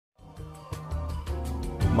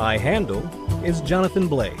My handle is Jonathan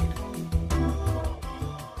Blade.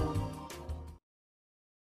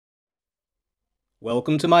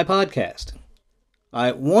 Welcome to my podcast.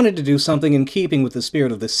 I wanted to do something in keeping with the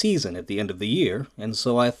spirit of the season at the end of the year, and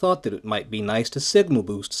so I thought that it might be nice to signal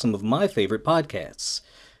boost some of my favorite podcasts.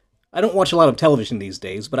 I don't watch a lot of television these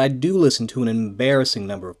days, but I do listen to an embarrassing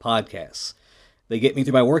number of podcasts. They get me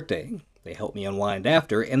through my workday, they help me unwind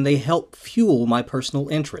after, and they help fuel my personal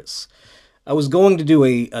interests. I was going to do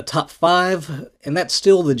a top 5, and that's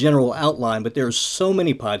still the general outline, but there are so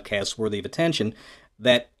many podcasts worthy of attention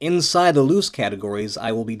that inside the loose categories,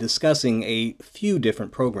 I will be discussing a few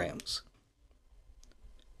different programs.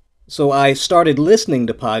 So I started listening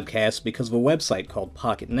to podcasts because of a website called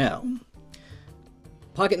Pocket Now.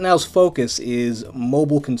 Pocket Now's focus is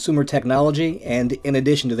mobile consumer technology, and in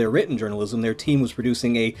addition to their written journalism, their team was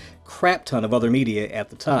producing a crap ton of other media at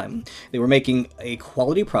the time. They were making a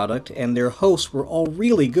quality product, and their hosts were all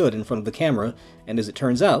really good in front of the camera, and as it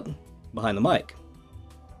turns out, behind the mic.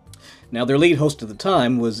 Now, their lead host at the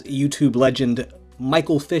time was YouTube legend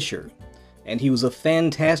Michael Fisher, and he was a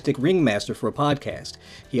fantastic ringmaster for a podcast.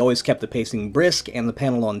 He always kept the pacing brisk and the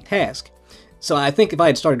panel on task. So I think if I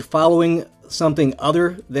had started following something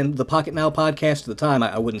other than the Pocket Now podcast at the time,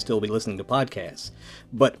 I wouldn't still be listening to podcasts.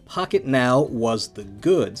 But Pocket Now was the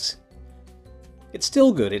goods. It's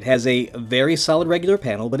still good. It has a very solid regular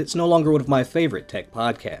panel, but it's no longer one of my favorite tech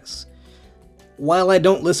podcasts. While I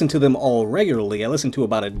don't listen to them all regularly, I listen to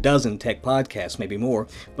about a dozen tech podcasts, maybe more,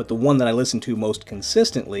 but the one that I listen to most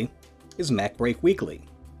consistently is MacBreak Weekly.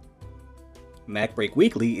 MacBreak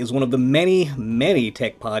Weekly is one of the many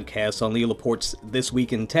tech podcasts on Leo Laporte's This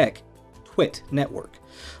Week in Tech Twit network.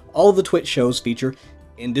 All of the Twit shows feature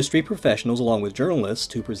industry professionals along with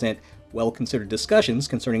journalists who present well-considered discussions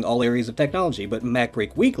concerning all areas of technology, but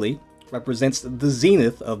MacBreak Weekly represents the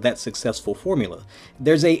zenith of that successful formula.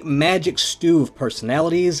 There's a magic stew of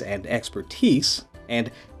personalities and expertise and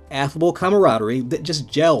affable camaraderie that just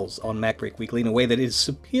gels on MacBreak Weekly in a way that is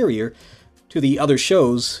superior to the other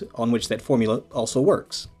shows on which that formula also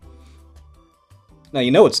works. Now,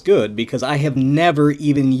 you know it's good because I have never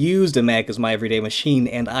even used a Mac as my everyday machine,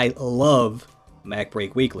 and I love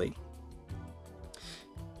MacBreak Weekly.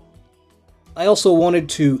 I also wanted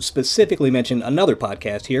to specifically mention another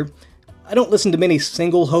podcast here. I don't listen to many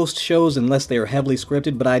single-host shows unless they are heavily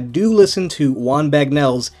scripted, but I do listen to Juan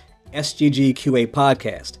Bagnell's SGG QA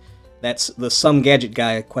podcast. That's the Some Gadget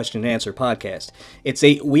Guy question and answer podcast. It's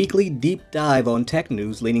a weekly deep dive on tech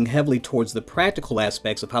news, leaning heavily towards the practical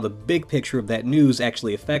aspects of how the big picture of that news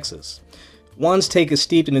actually affects us. Juan's take is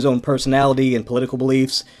steeped in his own personality and political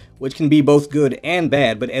beliefs, which can be both good and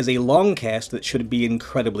bad, but as a long cast that should be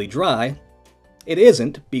incredibly dry, it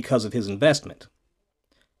isn't because of his investment.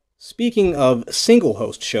 Speaking of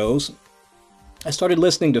single-host shows, I started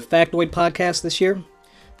listening to Factoid podcasts this year.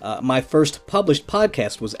 My first published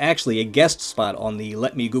podcast was actually a guest spot on the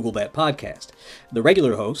Let Me Google That podcast. The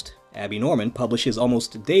regular host, Abby Norman, publishes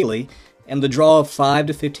almost daily, and the draw of 5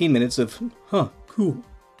 to 15 minutes of, cool,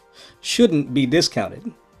 shouldn't be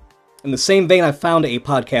discounted. In the same vein, I found a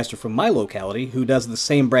podcaster from my locality who does the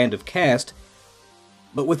same brand of cast,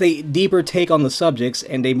 but with a deeper take on the subjects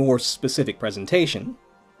and a more specific presentation.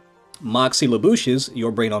 Moxie LaBouche's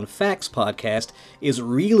Your Brain on Facts podcast is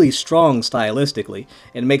really strong stylistically,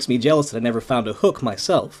 and makes me jealous that I never found a hook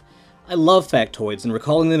myself. I love factoids, and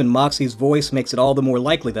recalling them in Moxie's voice makes it all the more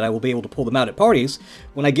likely that I will be able to pull them out at parties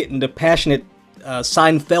when I get into passionate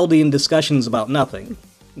Seinfeldian discussions about nothing.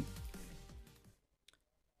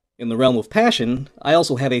 In the realm of passion, I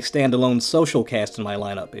also have a standalone social cast in my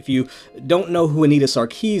lineup. If you don't know who Anita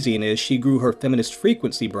Sarkeesian is, she grew her Feminist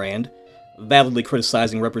Frequency brand, validly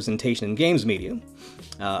criticizing representation in games media.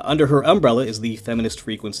 Under her umbrella is the Feminist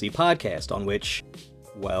Frequency podcast, on which,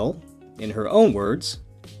 well, in her own words,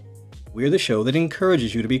 we're the show that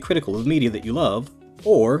encourages you to be critical of media that you love,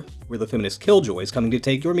 or we're the feminist killjoys coming to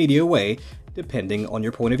take your media away, depending on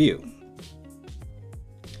your point of view.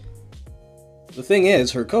 The thing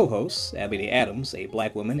is, her co-hosts, Abby Adams, a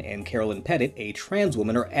black woman, and Carolyn Pettit, a trans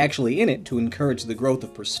woman, are actually in it to encourage the growth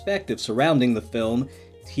of perspective surrounding the film,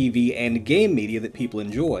 TV, and game media that people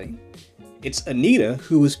enjoy. It's Anita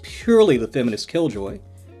who is purely the feminist killjoy.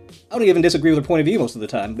 I don't even disagree with her point of view most of the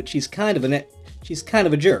time, but she's kind of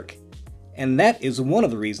a jerk. And that is one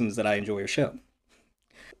of the reasons that I enjoy her show.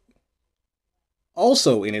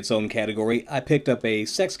 Also in its own category, I picked up a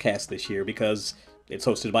sex cast this year because it's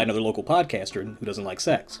hosted by another local podcaster who doesn't like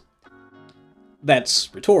sex. That's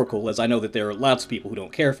rhetorical, as I know that there are lots of people who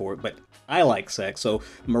don't care for it, but I like sex, so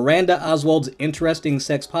Miranda Oswald's Interesting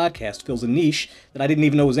Sex podcast fills a niche that I didn't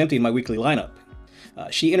even know was empty in my weekly lineup.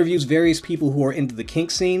 She interviews various people who are into the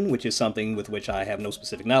kink scene, which is something with which I have no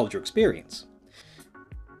specific knowledge or experience.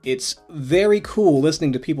 It's very cool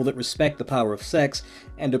listening to people that respect the power of sex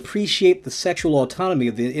and appreciate the sexual autonomy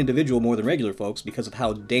of the individual more than regular folks because of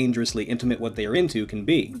how dangerously intimate what they are into can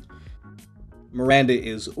be. Miranda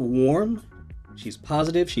is warm, she's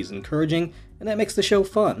positive, she's encouraging, and that makes the show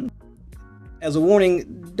fun. As a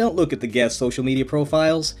warning, don't look at the guests' social media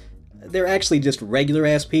profiles. They're actually just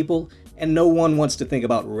regular-ass people, and no one wants to think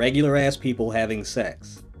about regular-ass people having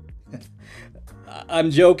sex. I'm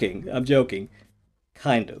joking.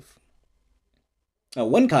 Kind of.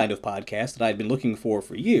 One kind of podcast that I'd been looking for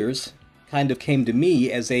years kind of came to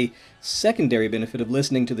me as a secondary benefit of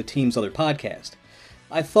listening to the team's other podcast.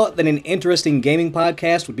 I thought that an interesting gaming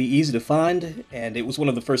podcast would be easy to find, and it was one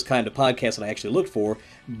of the first kind of podcasts that I actually looked for.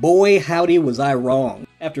 Boy, howdy, was I wrong.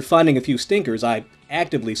 After finding a few stinkers, I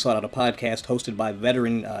actively sought out a podcast hosted by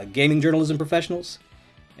veteran gaming journalism professionals,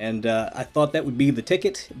 and I thought that would be the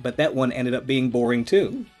ticket, but that one ended up being boring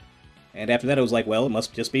too. And after that, I was like, well, it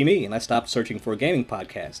must just be me, and I stopped searching for a gaming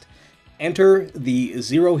podcast. Enter the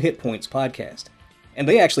Zero Hit Points podcast. And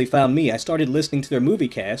they actually found me. I started listening to their movie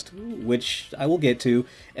cast, which I will get to,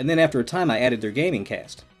 and then after a time I added their gaming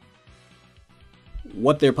cast.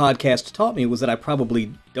 What their podcast taught me was that I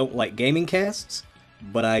probably don't like gaming casts,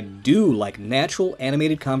 but I do like natural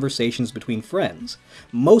animated conversations between friends.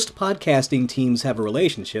 Most podcasting teams have a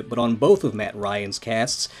relationship, but on both of Matt and Ryan's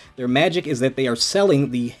casts, their magic is that they are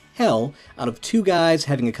selling the hell out of two guys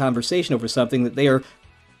having a conversation over something that they are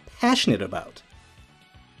passionate about.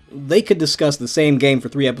 They could discuss the same game for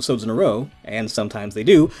 3 episodes in a row, and sometimes they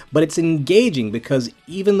do, but it's engaging because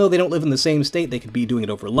even though they don't live in the same state, they could be doing it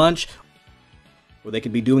over lunch, or they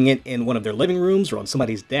could be doing it in one of their living rooms or on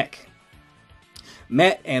somebody's deck.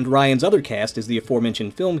 Matt and Ryan's other cast is the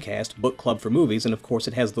aforementioned film cast, Book Club for Movies, and of course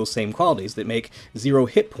it has those same qualities that make Zero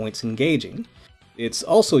Hit Points engaging. It's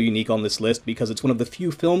also unique on this list because it's one of the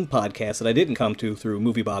few film podcasts that I didn't come to through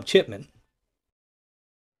Movie Bob Chipman.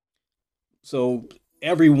 So,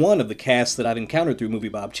 every one of the casts that I've encountered through Movie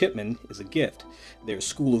Bob Chipman is a gift. There's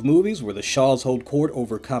School of Movies, where the Shaws hold court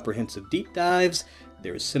over comprehensive deep dives.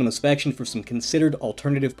 There's CinemaSpection for some considered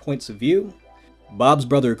alternative points of view. Bob's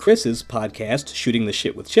brother Chris's podcast, Shooting the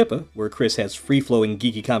Shit with Chippa, where Chris has free-flowing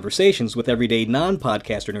geeky conversations with everyday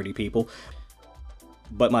non-podcaster nerdy people.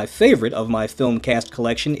 But my favorite of my film cast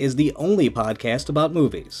collection is the only podcast about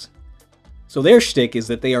movies. So their shtick is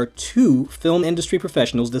that they are two film industry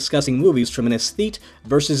professionals discussing movies from an aesthete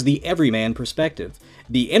versus the everyman perspective.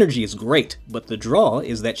 The energy is great, but the draw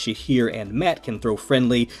is that Shahir and Matt can throw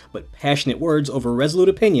friendly but passionate words over resolute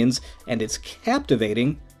opinions, and it's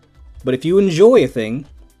captivating. But if you enjoy a thing,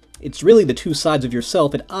 it's really the two sides of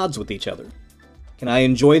yourself at odds with each other. Can I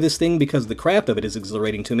enjoy this thing because the craft of it is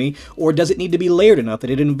exhilarating to me, or does it need to be layered enough that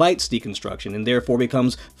it invites deconstruction and therefore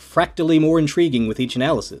becomes fractally more intriguing with each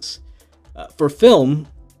analysis? For film,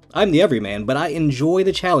 I'm the everyman, but I enjoy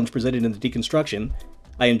the challenge presented in the deconstruction.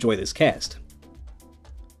 I enjoy this cast.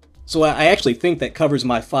 So I actually think that covers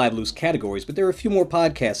my 5 loose categories, but there are a few more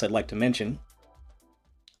podcasts I'd like to mention.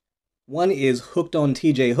 One is Hooked on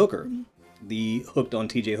TJ Hooker, the Hooked on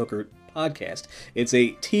TJ Hooker podcast. It's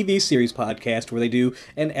a TV series podcast where they do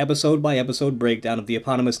an episode-by-episode breakdown of the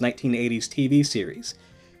eponymous 1980s TV series.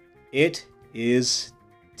 It is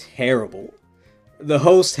terrible. The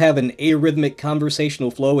hosts have an arrhythmic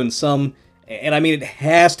conversational flow and some, and I mean it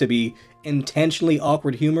has to be, intentionally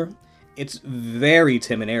awkward humor. It's very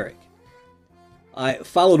Tim and Eric. I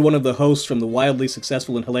followed one of the hosts from the wildly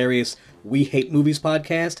successful and hilarious We Hate Movies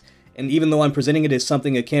podcast, and even though I'm presenting it as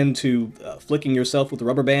something akin to flicking yourself with a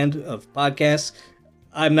rubber band of podcasts,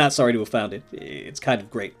 I'm not sorry to have found it. It's kind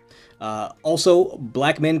of great. Also,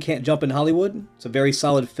 Black Men Can't Jump in Hollywood. It's a very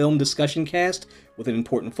solid film discussion cast with an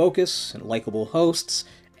important focus and likable hosts,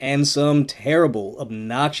 and some terrible,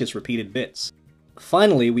 obnoxious repeated bits.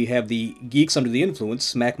 Finally, we have the Geeks Under the Influence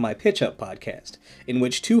Smack My Pitch Up podcast, in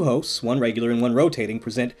which 2 hosts, one regular and one rotating,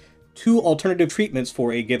 present 2 alternative treatments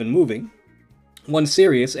for a given movie, one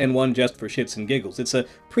serious and one just for shits and giggles. It's a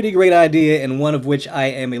pretty great idea, and one of which I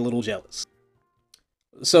am a little jealous.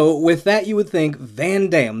 So with that, you would think, Van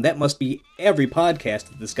Damme, that must be every podcast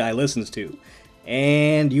that this guy listens to.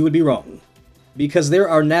 And you would be wrong. Because there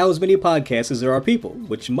are now as many podcasts as there are people,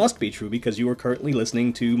 which must be true because you are currently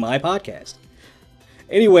listening to my podcast.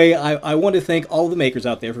 Anyway, I want to thank all the makers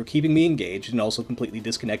out there for keeping me engaged and also completely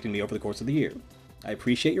disconnecting me over the course of the year. I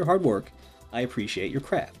appreciate your hard work. I appreciate your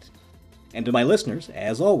craft. And to my listeners,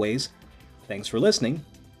 as always, thanks for listening,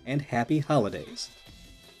 and happy holidays.